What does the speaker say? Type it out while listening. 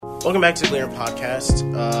Welcome back to the Gleaner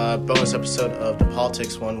Podcast, bonus episode of the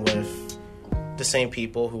politics one with the same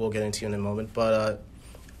people who we'll get into in a moment, but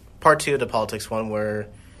part two of the politics one where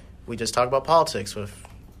we just talk about politics with,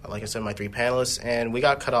 like I said, my three panelists, and we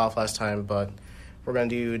got cut off last time, but we're going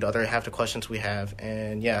to do the other half of the questions we have,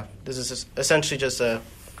 and yeah, this is essentially just a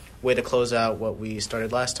way to close out what we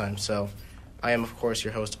started last time. So I am, of course,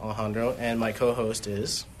 your host, Alejandro, and my co-host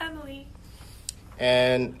is... Emily.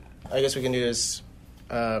 And I guess we can do this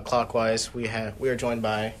clockwise. We are joined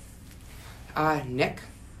by... Nick.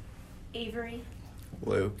 Avery.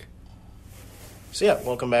 Luke. So yeah,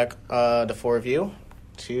 welcome back, the four of you,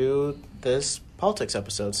 to this politics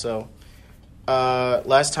episode. So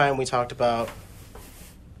last time we talked about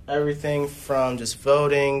everything from just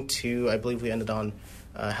voting to, I believe we ended on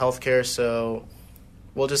healthcare. So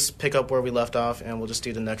we'll just pick up where we left off, and we'll just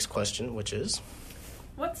do the next question, which is...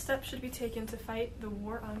 What steps should be taken to fight the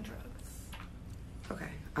war on drugs? Okay,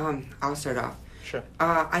 I'll start off. Sure.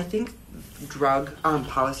 I think drug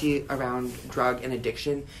policy around drug and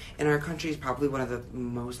addiction in our country is probably one of the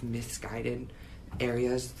most misguided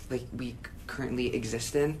areas like we currently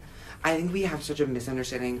exist in. I think we have such a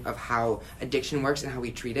misunderstanding of how addiction works and how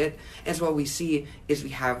we treat it. And so what we see is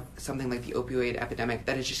we have something like the opioid epidemic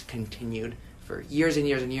that has just continued for years and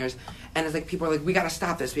years and years. And it's like people are like, we gotta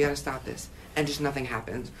stop this. And just nothing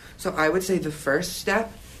happens. So I would say the first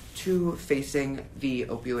step to facing the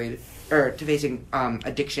opioid, or to facing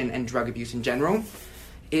addiction and drug abuse in general,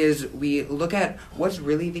 is we look at what's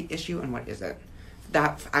really the issue and what isn't.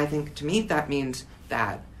 That, I think, to me, that means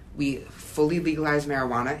that we fully legalize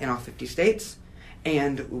marijuana in all 50 states,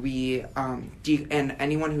 and we and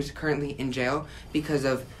anyone who's currently in jail because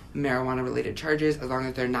of marijuana-related charges, as long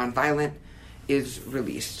as they're nonviolent, is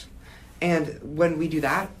released. And when we do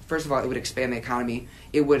that, first of all, it would expand the economy.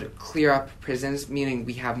 It would clear up prisons, meaning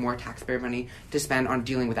we have more taxpayer money to spend on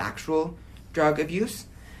dealing with actual drug abuse.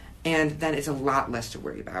 And then it's a lot less to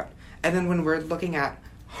worry about. And then when we're looking at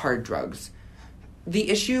hard drugs,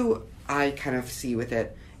 the issue I kind of see with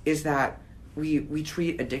it is that we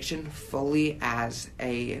treat addiction fully as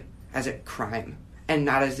a crime and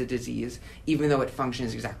not as a disease, even though it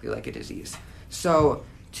functions exactly like a disease. So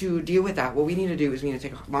to deal with that, what we need to do is we need to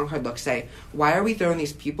take a long, hard look, say, why are we throwing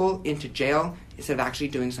these people into jail instead of actually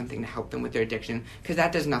doing something to help them with their addiction? Because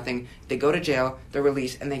that does nothing. They go to jail, they're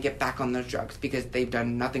released, and they get back on those drugs because they've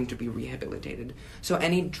done nothing to be rehabilitated. So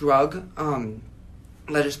any drug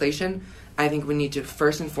legislation, I think we need to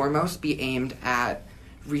first and foremost be aimed at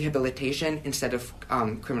rehabilitation instead of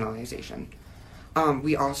criminalization.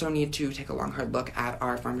 We also need to take a long, hard look at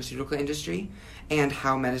our pharmaceutical industry and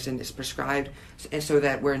how medicine is prescribed, so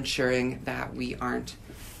that we're ensuring that we aren't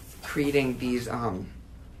creating these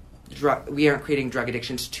drug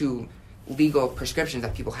addictions to legal prescriptions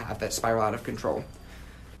that people have that spiral out of control.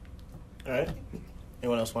 All right.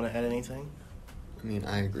 Anyone else want to add anything? I mean,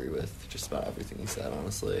 I agree with just about everything you said,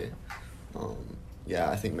 honestly. Yeah,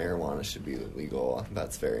 I think marijuana should be legal. I think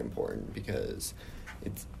that's very important because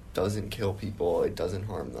it doesn't kill people, it doesn't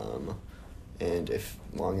harm them, and as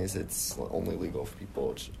long as it's only legal for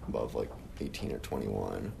people above like 18 or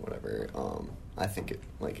 21, whatever, I think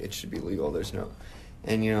it should be legal. There's no,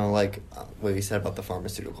 and like what you said about the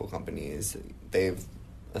pharmaceutical companies, they've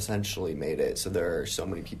essentially made it so there are so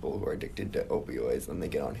many people who are addicted to opioids and they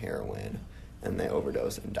get on heroin and they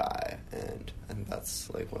overdose and die, and I think that's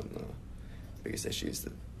like one of the biggest issues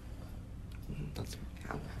that's...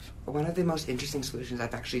 One of the most interesting solutions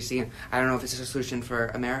I've actually seen, I don't know if it's a solution for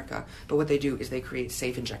America, but what they do is they create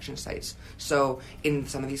safe injection sites. So in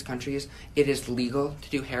some of these countries, it is legal to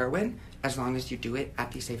do heroin as long as you do it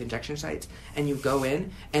at these safe injection sites. And you go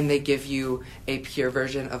in and they give you a pure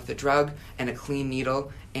version of the drug and a clean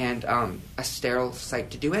needle and a sterile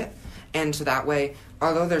site to do it. And so that way,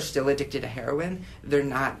 although they're still addicted to heroin, they're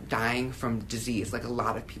not dying from disease like a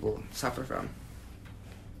lot of people suffer from.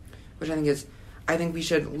 Which I think we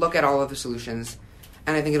should look at all of the solutions,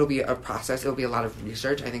 and I think it'll be a process. It'll be a lot of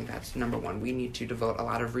research. I think that's number one. We need to devote a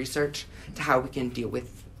lot of research to how we can deal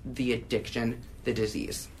with the addiction, the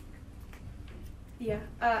disease. Yeah,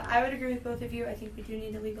 I would agree with both of you. I think we do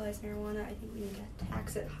need to legalize marijuana. I think we need to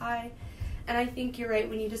tax it high. And I think you're right.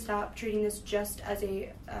 We need to stop treating this just as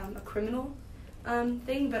a criminal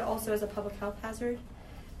thing, but also as a public health hazard.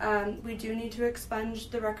 We do need to expunge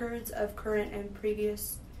the records of current and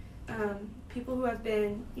previous people who have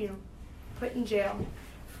been, put in jail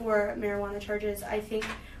for marijuana charges. I think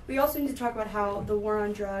we also need to talk about how the war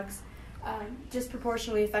on drugs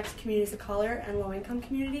disproportionately affects communities of color and low-income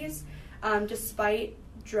communities, despite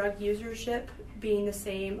drug usership being the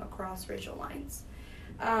same across racial lines.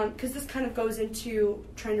 Because this kind of goes into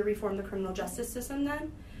trying to reform the criminal justice system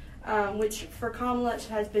then. which for Kamala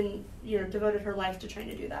has been, devoted her life to trying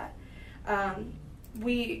to do that.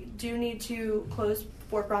 We do need to close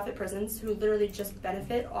for-profit prisons who literally just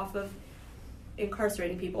benefit off of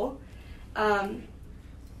incarcerating people.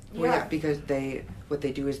 Because what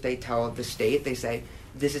they do is they tell the state, they say,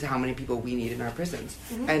 this is how many people we need in our prisons.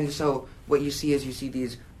 Mm-hmm. And so what you see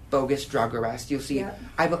these bogus drug arrests. You'll see,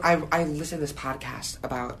 I listened to this podcast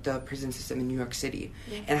about the prison system in New York City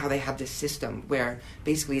and how they have this system where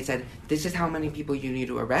basically it said, this is how many people you need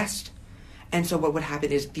to arrest. And so what would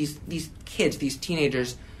happen is these kids, these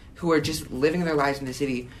teenagers who are just living their lives in the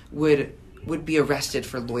city would be arrested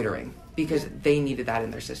for loitering because they needed that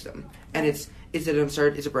in their system. And it's an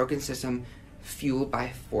absurd, it's a broken system fueled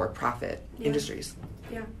by for-profit industries.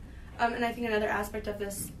 Yeah. And I think another aspect of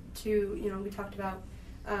this too, we talked about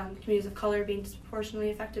communities of color being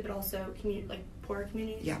disproportionately affected, but also poorer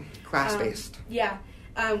communities. Yeah, class-based.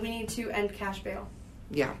 We need to end cash bail.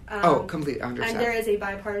 Yeah. Completely understand. And there is a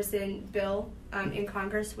bipartisan bill in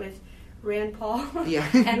Congress with Rand Paul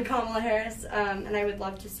and Kamala Harris, and I would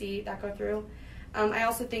love to see that go through. I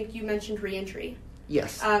also think you mentioned reentry.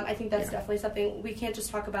 Yes. I think that's definitely something. We can't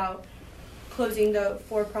just talk about closing the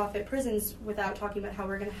for-profit prisons without talking about how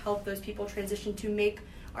we're going to help those people transition to make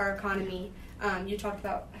our economy. You talked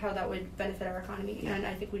about how that would benefit our economy, and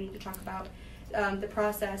I think we need to talk about the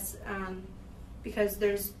process because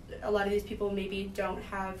there's a lot of these people maybe don't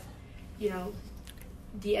have,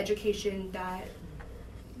 the education that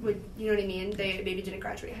would, what I mean? They maybe didn't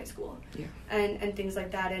graduate high school, and things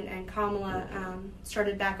like that. And Kamala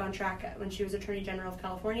started back on track when she was Attorney General of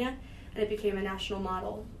California, and it became a national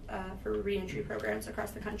model for reentry programs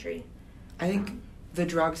across the country. I think the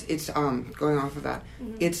drugs, it's going off of that.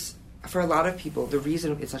 Mm-hmm. It's for a lot of people. The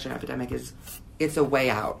reason it's such an epidemic is it's a way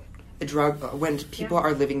out. A drug when people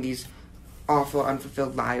are living these awful,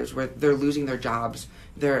 unfulfilled lives where they're losing their jobs,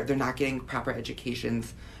 they're not getting proper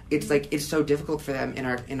educations. It's it's so difficult for them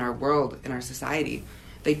in our world, in our society.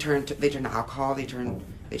 They turn to alcohol. They turn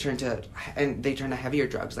to heavier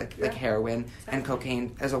drugs like heroin and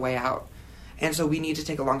cocaine as a way out. And so we need to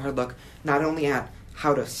take a long hard look not only at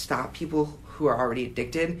how to stop people who are already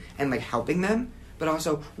addicted and helping them, but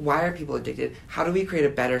also why are people addicted? How do we create a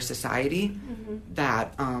better society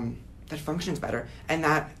that functions better? And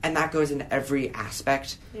that goes into every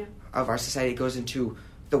aspect of our society. It goes into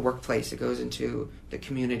the workplace. It goes into the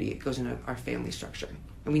community. It goes into our family structure.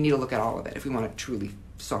 And we need to look at all of it if we want to truly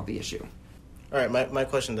solve the issue. All right, my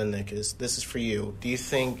question then, Nick, is this is for you. Do you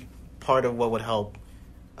think part of what would help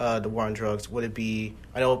the war on drugs, would it be,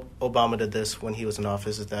 I know Obama did this when he was in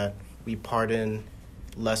office, is that we pardon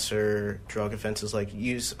lesser drug offenses like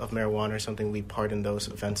use of marijuana or something, we pardon those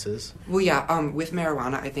offenses? Well, with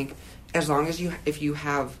marijuana, I think as long as if you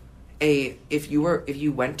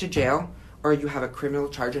went to jail or you have a criminal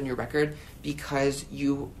charge on your record because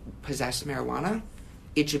you possess marijuana,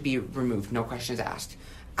 it should be removed, no questions asked.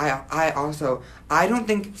 I don't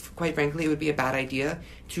think, quite frankly, it would be a bad idea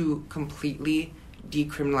to completely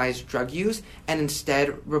decriminalize drug use and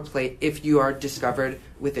instead replace, if you are discovered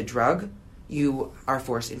with a drug, you are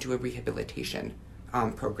forced into a rehabilitation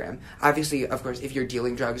program. Obviously, of course, if you're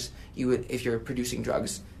dealing drugs, if you're producing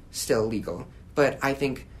drugs, still legal. But I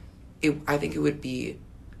think it would be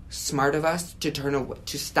smart of us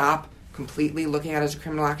to stop completely looking at it as a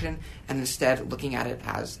criminal action and instead looking at it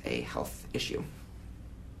as a health issue.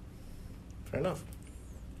 Fair enough.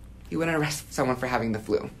 You wouldn't arrest someone for having the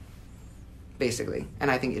flu, basically,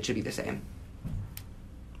 and I think it should be the same.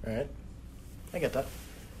 All right. I get that.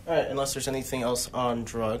 All right, unless there's anything else on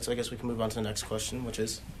drugs, I guess we can move on to the next question, which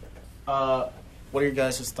is, what are your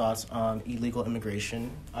guys' thoughts on illegal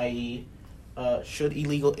immigration, i.e., should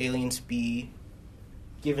illegal aliens be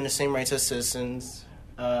given the same rights as citizens,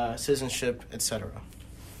 citizenship, etc.?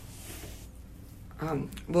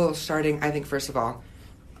 Well, starting, I think, first of all,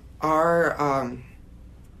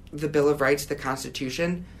 the Bill of Rights, the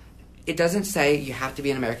Constitution, it doesn't say you have to be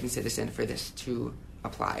an American citizen for this to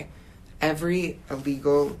apply. Every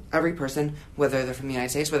person, whether they're from the United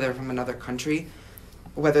States, whether they're from another country,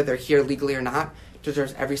 whether they're here legally or not,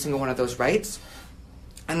 deserves every single one of those rights.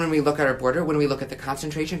 And when we look at our border, when we look at the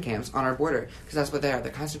concentration camps on our border, because that's what they are,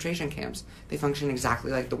 the concentration camps, they function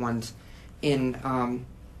exactly like the ones in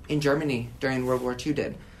Germany during World War II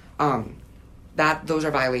did. Those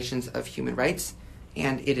are violations of human rights,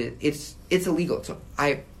 and it's illegal. So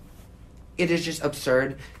it is just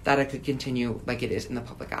absurd that it could continue like it is in the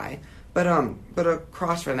public eye. But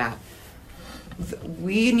across from that,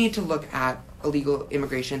 we need to look at illegal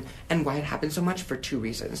immigration and why it happens so much for two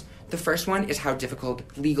reasons. The first one is how difficult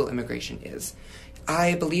legal immigration is.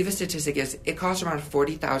 I believe the statistic is it costs around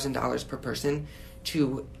 $40,000 per person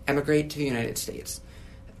to emigrate to the United States.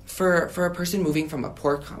 For a person moving from a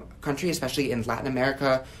poor country, especially in Latin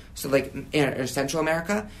America, so like in Central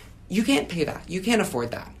America, you can't pay that. You can't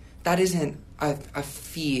afford that. That isn't a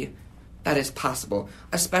fee that is possible,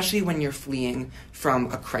 especially when you're fleeing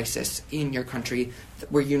from a crisis in your country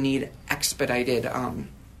where you need expedited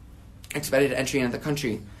entry into the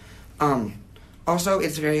country. Also,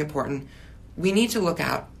 it's very important. We need to look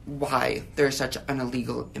at why there's such an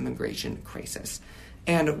illegal immigration crisis.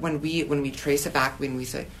 And when we trace it back, when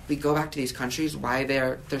we go back to these countries, why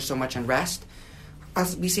there's so much unrest,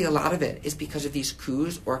 we see a lot of it is because of these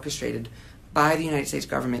coups orchestrated by the United States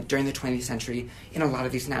government during the 20th century in a lot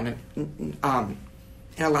of these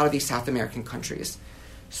South American countries.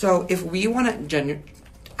 So if we want to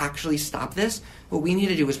actually stop this, what we need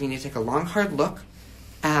to do is we need to take a long, hard look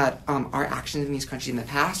at our actions in these countries in the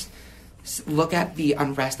past, look at the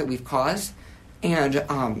unrest that we've caused, and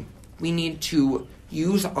we need to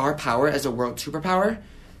use our power as a world superpower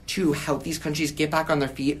to help these countries get back on their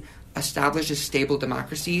feet, establish a stable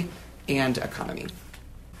democracy and economy.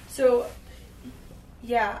 So,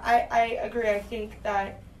 yeah, I agree. I think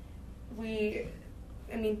that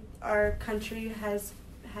our country has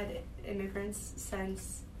had immigrants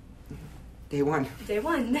since Day one.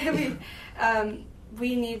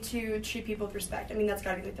 We need to treat people with respect. I mean, that's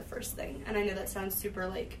got to be like the first thing. And I know that sounds super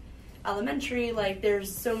like elementary. Like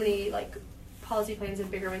there's so many like policy plans and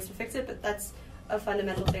bigger ways to fix it, but that's a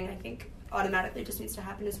fundamental thing I think automatically just needs to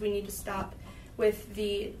happen is we need to stop with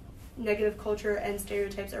the negative culture and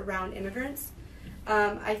stereotypes around immigrants.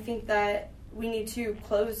 I think that we need to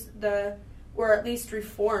close or at least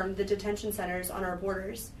reform the detention centers on our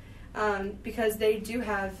borders because they do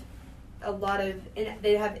have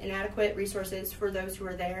they have inadequate resources for those who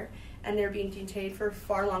are there, and they're being detained for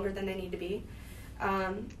far longer than they need to be.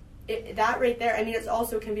 That right there, I mean, it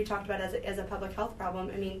also can be talked about as a public health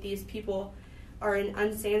problem. I mean, these people are in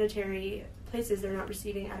unsanitary places. They're not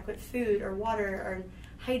receiving adequate food or water or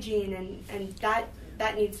hygiene, and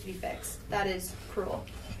that needs to be fixed. That is cruel.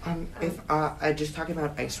 If I just talking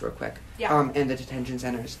about ICE real quick, yeah. And the detention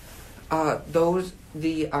centers, ICE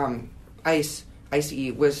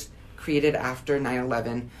was created after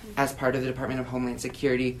 9/11 as part of the Department of Homeland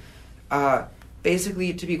Security,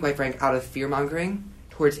 basically, to be quite frank, out of fear-mongering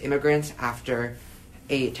towards immigrants after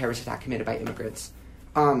a terrorist attack committed by immigrants.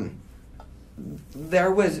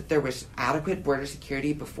 There was adequate border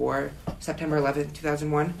security before September 11th,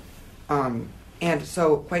 2001, and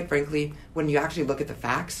so, quite frankly, when you actually look at the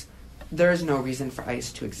facts, there is no reason for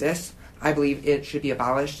ICE to exist. I believe it should be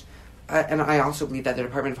abolished. And I also believe that the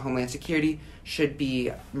Department of Homeland Security should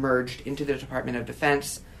be merged into the Department of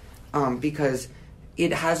Defense because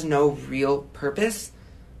it has no real purpose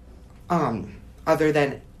other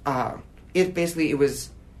than it was,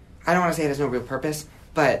 I don't want to say it has no real purpose,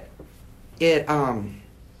 but it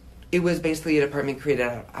was basically a department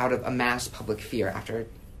created out of a mass public fear after a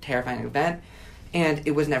terrifying event, and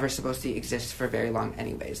it was never supposed to exist for very long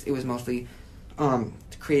anyways. It was mostly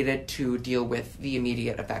created to deal with the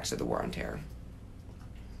immediate effects of the war on terror.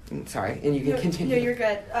 Sorry, and you can continue. No, you're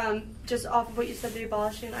good. Just off of what you said, the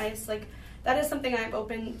abolishing ICE, like that is something I'm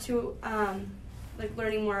open to, like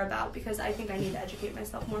learning more about because I think I need to educate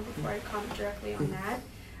myself more before I comment directly on that.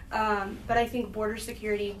 But I think border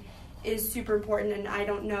security is super important, and I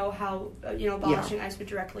don't know how abolishing ICE would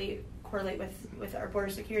directly correlate with our border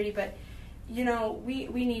security, but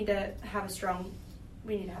we need to have strong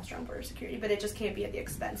border security, but it just can't be at the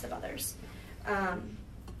expense of others.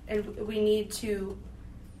 And we need to.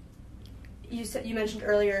 You mentioned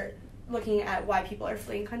earlier looking at why people are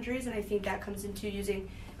fleeing countries, and I think that comes into using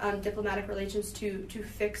diplomatic relations to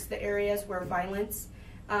fix the areas where violence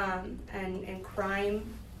and crime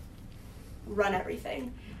run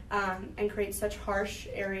everything, and create such harsh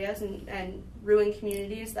areas and ruin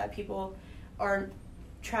communities that people are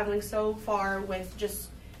traveling so far with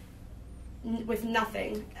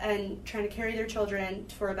nothing and trying to carry their children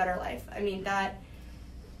for a better life. I mean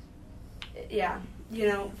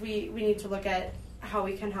we need to look at how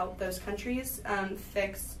we can help those countries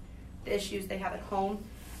fix the issues they have at home.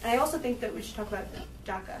 And I also think that we should talk about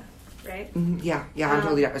DACA, right? Mm-hmm. Yeah, I'm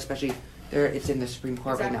totally, especially there. It's in the Supreme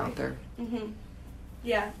Court exactly. Right now. There. Mm-hmm.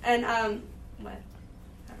 Yeah, and what?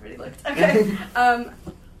 I already looked. Okay.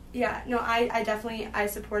 I definitely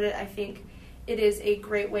support it. I think it is a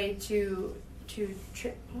great way to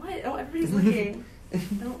what? Oh, everybody's looking. I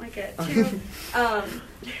don't like it. To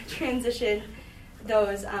transition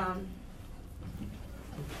those. I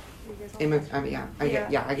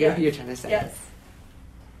get what you're trying to say. Yes.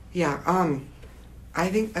 Yeah. I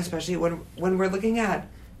think especially when we're looking at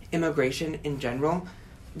immigration in general,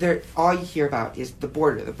 all you hear about is the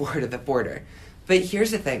border, the border, the border. But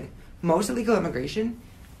here's the thing: most illegal immigration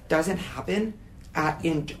doesn't happen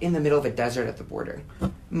in the middle of a desert at the border.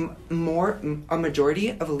 A majority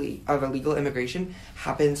of illegal immigration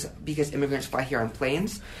happens because immigrants fly here on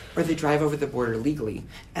planes, or they drive over the border legally,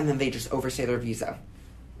 and then they just overstay their visa,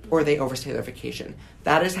 or they overstay their vacation.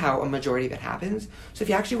 That is how a majority of it happens. So if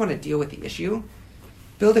you actually want to deal with the issue,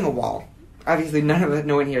 building a wall. Obviously,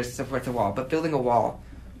 no one here supports a wall, but building a wall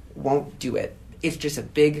won't do it. It's just a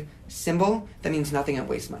big symbol that means nothing and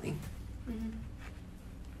wastes money.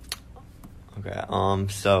 Okay,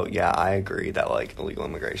 so yeah, I agree that, like, illegal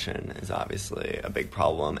immigration is obviously a big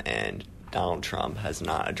problem, and Donald Trump has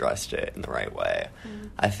not addressed it in the right way.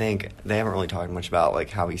 I think they haven't really talked much about,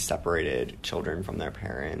 like, how he separated children from their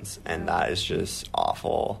parents, and that is just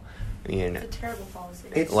awful. I mean, it's a terrible policy.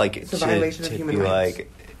 It's a violation of human rights.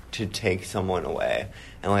 Like, to take someone away.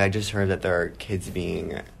 And, like, I just heard that there are kids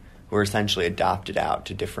who are essentially adopted out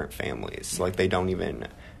to different families. Like, they don't even...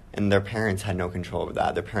 And their parents had no control over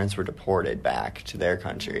that. Their parents were deported back to their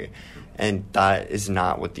country. And that is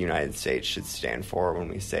not what the United States should stand for when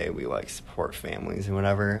we say we, like, support families and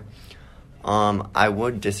whatever. I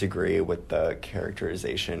would disagree with the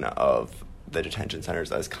characterization of the detention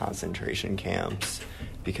centers as concentration camps,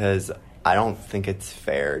 because I don't think it's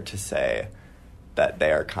fair to say that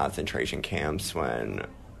they are concentration camps when,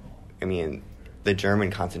 I mean, the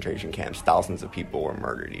German concentration camps, thousands of people were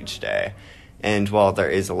murdered each day. And while there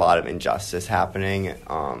is a lot of injustice happening,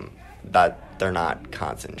 that they're not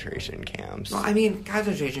concentration camps. Well, I mean,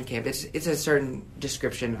 concentration camp, it's a certain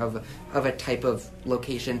description of a type of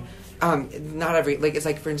location. Not every, like, it's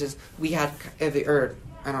like, for instance, we had, or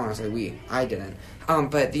I don't want to say we, I didn't,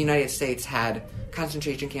 but the United States had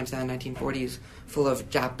concentration camps in the 1940s full of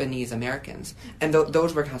Japanese Americans. And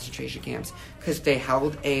those were concentration camps because they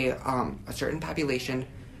held a certain population,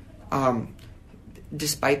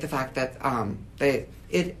 despite the fact that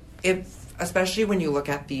especially when you look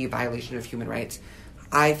at the violation of human rights,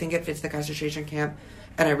 I think it fits the concentration camp,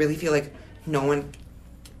 and I really feel like no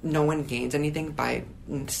one gains anything by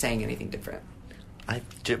saying anything different.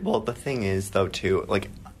 Well, the thing is, though, too, like,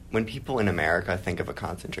 when people in America think of a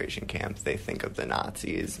concentration camp, they think of the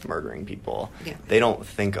Nazis murdering people. Yeah. They don't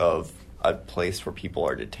think of a place where people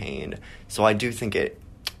are detained. So I do think it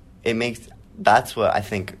makes... That's what I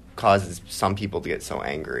think causes some people to get so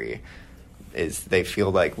angry, is they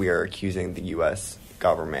feel like we are accusing the U.S.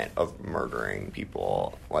 government of murdering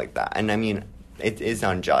people like that. And, I mean, it is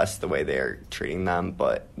unjust the way they're treating them,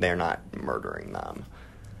 but they're not murdering them.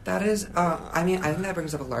 That is, I mean, I think that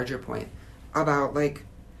brings up a larger point about, like,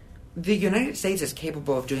 the United States is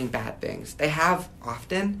capable of doing bad things. They have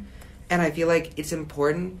often, and I feel like it's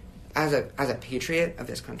important, as a patriot of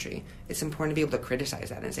this country, it's important to be able to criticize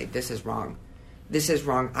that and say, this is wrong. This is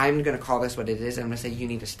wrong. I'm going to call this what it is, and I'm going to say, you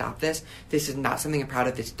need to stop this. This is not something I'm proud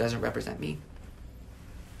of. This doesn't represent me.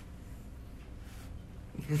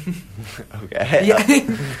 Okay.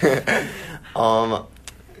 Yeah.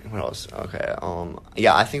 What else? Okay.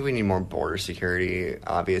 Yeah, I think we need more border security,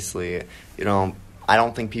 obviously. You know, I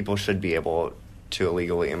don't think people should be able to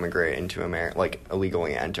illegally immigrate into America, like,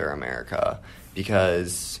 illegally enter America,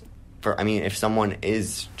 because, if someone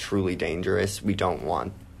is truly dangerous, we don't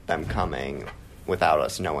want them coming without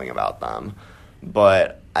us knowing about them.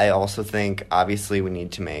 But I also think, obviously, we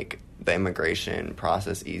need to make the immigration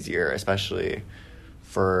process easier, especially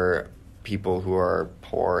for people who are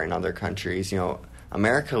poor in other countries. You know,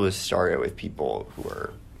 America was started with people who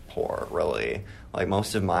were poor, really. Like,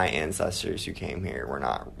 most of my ancestors who came here were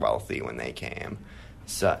not wealthy when they came.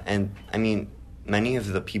 So, and, I mean, many of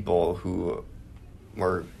the people who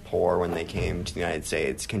were poor when they came to the United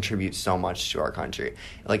States contribute so much to our country.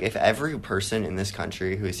 Like, if every person in this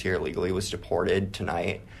country who is here illegally was deported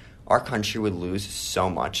tonight, our country would lose so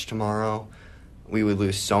much tomorrow. We would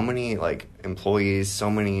lose so many, like, employees, so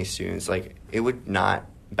many students. Like, it would not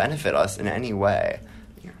benefit us in any way.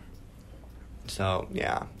 Yeah. So,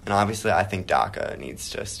 yeah. And obviously, I think DACA needs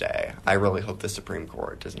to stay. I really hope the Supreme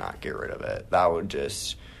Court does not get rid of it. That would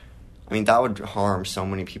just... that would harm so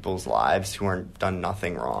many people's lives who aren't done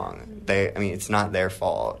nothing wrong. It's not their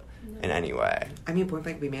fault in any way. Point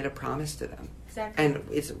blank, we made a promise to them. Exactly. And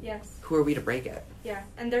who are we to break it? Yeah,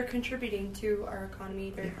 and they're contributing to our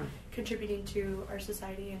economy. They're contributing to our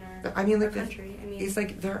society and our country. It's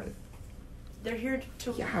like they're here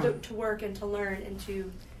to work and to learn and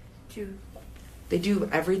to. They do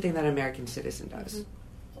everything that an American citizen does.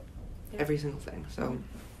 Mm-hmm. Yeah. Every single thing. So.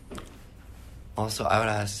 Also, I would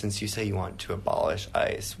ask, since you say you want to abolish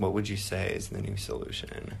ICE, what would you say is the new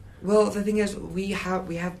solution? Well, the thing is, we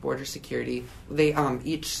have border security. They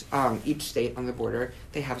each state on the border,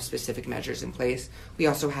 they have specific measures in place. We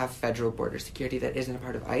also have federal border security that isn't a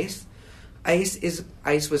part of ICE.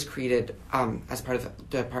 ICE was created as part of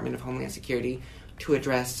the Department of Homeland Security to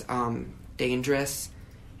address dangerous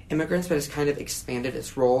immigrants, but it's kind of expanded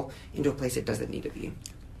its role into a place it doesn't need to be.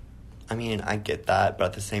 I mean, I get that, but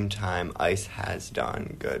at the same time, ICE has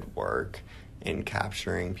done good work in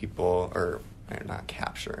capturing people, or not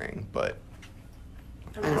capturing, but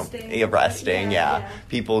arresting, yeah,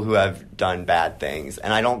 people who have done bad things.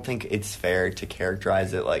 And I don't think it's fair to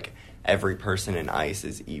characterize it like every person in ICE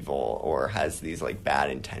is evil or has these like bad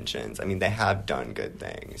intentions. I mean, they have done good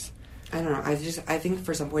things. I don't know. I think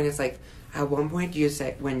for some point it's like, at one point, do you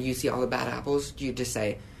say, when you see all the bad apples, do you just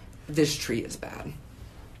say, this tree is bad?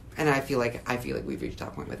 And I feel like we've reached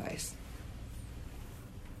that point with ICE.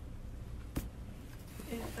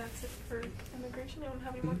 If that's it for immigration, anyone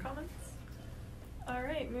have any more comments? All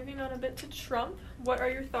right, moving on a bit to Trump. What are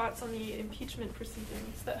your thoughts on the impeachment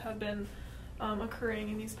proceedings that have been occurring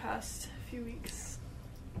in these past few weeks?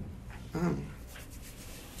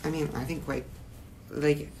 I mean, I think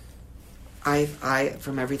I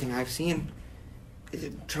from everything I've seen,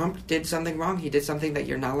 Trump did something wrong. He did something that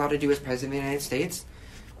you're not allowed to do as president of the United States.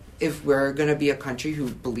 If we're going to be a country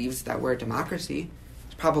who believes that we're a democracy,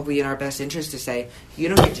 it's probably in our best interest to say, you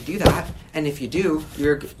don't get to do that, and if you do,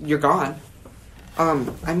 you're gone. I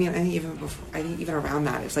think even around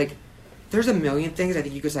that, it's like, there's a million things I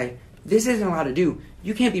think you could say, this isn't allowed to do.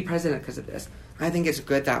 You can't be president because of this. I think it's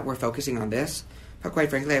good that we're focusing on this, but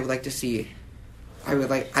quite frankly, I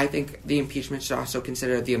think the impeachment should also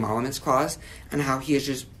consider the emoluments clause and how he has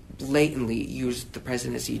just blatantly used the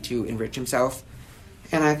presidency to enrich himself.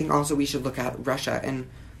 And I think also we should look at Russia and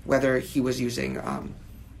whether he was using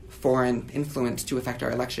foreign influence to affect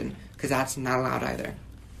our election, because that's not allowed either.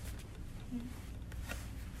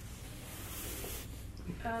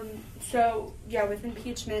 With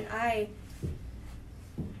impeachment, I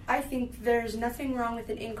think there's nothing wrong with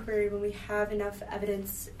an inquiry when we have enough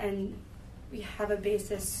evidence and we have a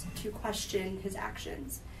basis to question his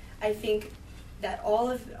actions. I think that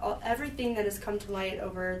everything that has come to light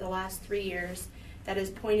over the last 3 years that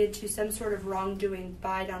has pointed to some sort of wrongdoing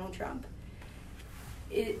by Donald Trump,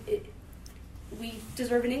 we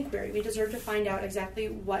deserve an inquiry. We deserve to find out exactly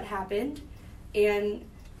what happened, and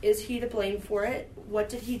is he to blame for it? What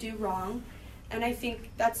did he do wrong? And I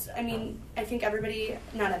think I think I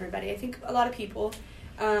think a lot of people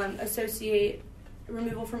associate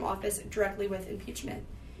removal from office directly with impeachment,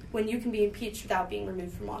 when you can be impeached without being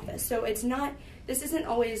removed from office. So this isn't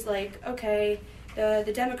always like, okay,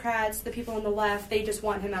 the Democrats, the people on the left, they just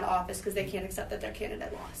want him out of office because they can't accept that their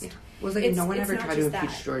candidate lost. Yeah. Well, it's like no one ever tried to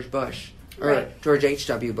impeach George Bush or right. George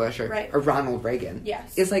H.W. Bush or Ronald Reagan.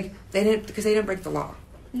 Yes. It's like they didn't break the law.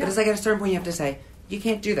 No. But it's like at a certain point you have to say, you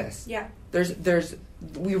can't do this. Yeah.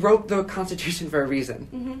 We wrote the Constitution for a reason.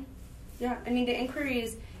 Mm-hmm. Yeah. I mean, the inquiry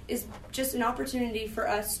is just an opportunity for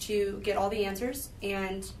us to get all the answers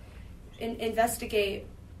and investigate,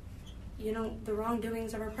 the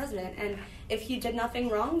wrongdoings of our president. And if he did nothing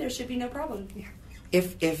wrong, there should be no problem. Yeah.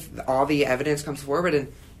 If all the evidence comes forward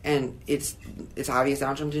and it's obvious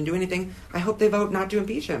Donald Trump didn't do anything, I hope they vote not to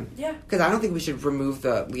impeach him. Yeah. Because I don't think we should remove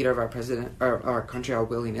the leader of our president or our country all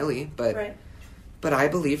willy-nilly. But I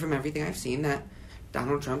believe from everything I've seen that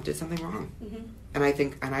Donald Trump did something wrong.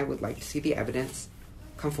 Mm-hmm. And I would like to see the evidence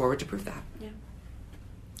come forward to prove that. Yeah.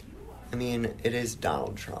 I mean, it is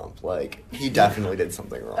Donald Trump. Like, he definitely did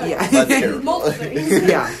something wrong. Yeah. Let's get multiple things.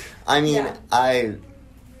 Yeah. I mean,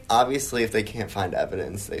 obviously, if they can't find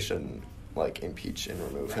evidence, they shouldn't, impeach and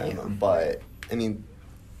remove him. Yeah. But, I mean,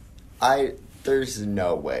 there's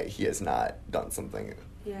no way he has not done something.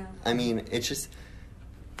 Yeah. I mean, it's just...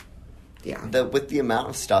 Yeah. With the amount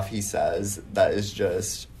of stuff he says, that is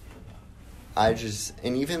just...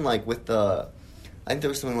 And even, with the... I think there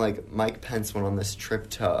was something like Mike Pence went on this trip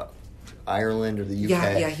to Ireland or the UK.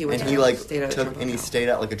 Yeah, he went and he he stayed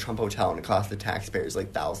at a Trump hotel and it cost the taxpayers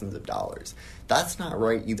thousands of dollars. That's not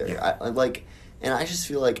right either. Yeah. Mm-hmm. I just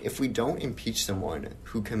feel like if we don't impeach someone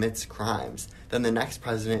who commits crimes, then the next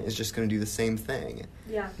president is just going to do the same thing.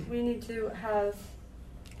 Yeah, we need to have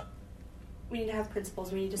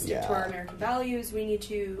principles. We need to stick to our American values. We need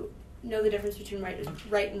to know the difference between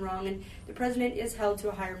right and wrong, and the president is held to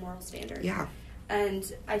a higher moral standard. Yeah.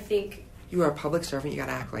 And I think... You are a public servant, you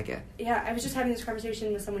gotta act like it. Yeah, I was just having this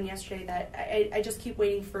conversation with someone yesterday that I just keep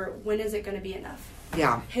waiting for, when is it going to be enough?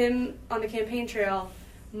 Yeah. Him on the campaign trail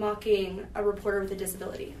mocking a reporter with a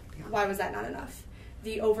disability. Yeah. Why was that not enough?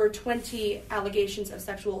 the over 20 allegations of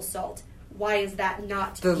sexual assault. Why is that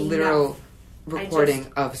not The enough? literal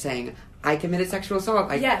recording of saying, I committed sexual assault.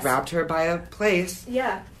 I Yes. grabbed her by a place.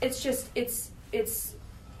 Yeah, it's just it's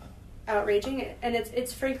outraging, and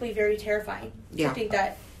it's frankly very terrifying. Yeah. To think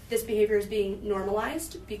that this behavior is being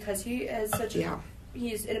normalized because he has such Yeah.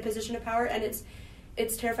 he's in a position of power, and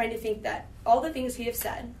it's terrifying to think that all the things he has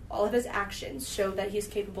said, all of his actions show that he's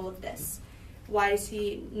capable of this. Why is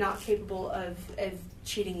he not capable of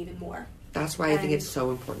cheating even more? That's why I think And- it's so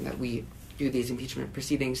important that we do these impeachment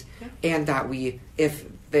proceedings, Yeah. and that we, if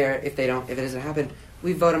it doesn't happen,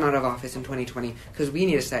 we vote him out of office in 2020, because we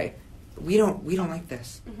need to say, we don't like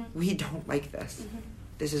this. Mhm. We don't like this. Mhm.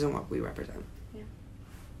 This isn't what we represent. Yeah.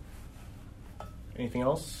 Anything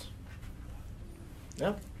else? No?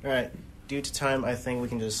 All right. Due to time, I think we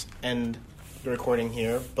can just end the recording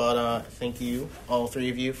here. But thank you, all three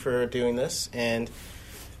of you, for doing this. And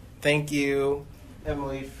thank you,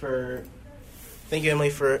 Emily, for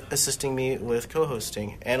assisting me with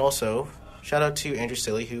co-hosting. And also, shout out to Andrew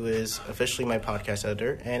Silly, who is officially my podcast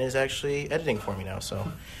editor and is actually editing for me now.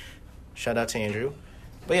 So shout out to Andrew.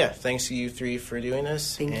 But yeah, thanks to you three for doing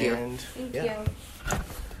this. Thank you. And Thank yeah. you.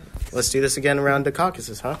 Let's do this again around the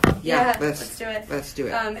caucuses, huh? Yeah, let's do it. Let's do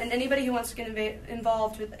it. And anybody who wants to get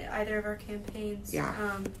involved with either of our campaigns,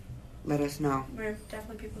 Yeah. Let us know. we're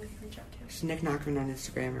definitely people we can reach out to. It's Nick Nachtman on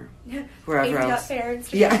Instagram or Yeah. wherever else. Fair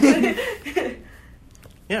Yeah.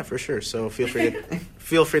 Yeah, for sure. So feel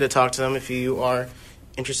free to talk to them if you are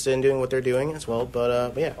interested in doing what they're doing as well.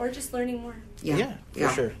 But yeah. Or just learning more. Yeah, for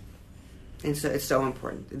sure. And so it's so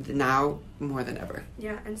important now more than ever.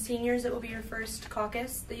 Yeah, and seniors, it will be your first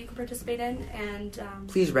caucus that you can participate in, and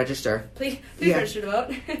Please register. please Yeah. register to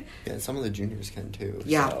vote. Yeah, some of the juniors can too.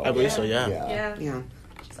 Yeah. so- I believe Yeah. so, yeah. Yeah, Yeah.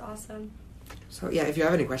 which is awesome. So yeah, if you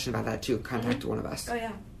have any question about that too, contact Mhm. one of us. Oh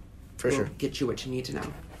yeah. For We'll sure. get you what you need to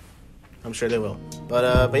know. I'm sure they will.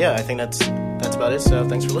 But yeah, I think that's about it. So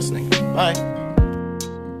thanks for listening. Bye.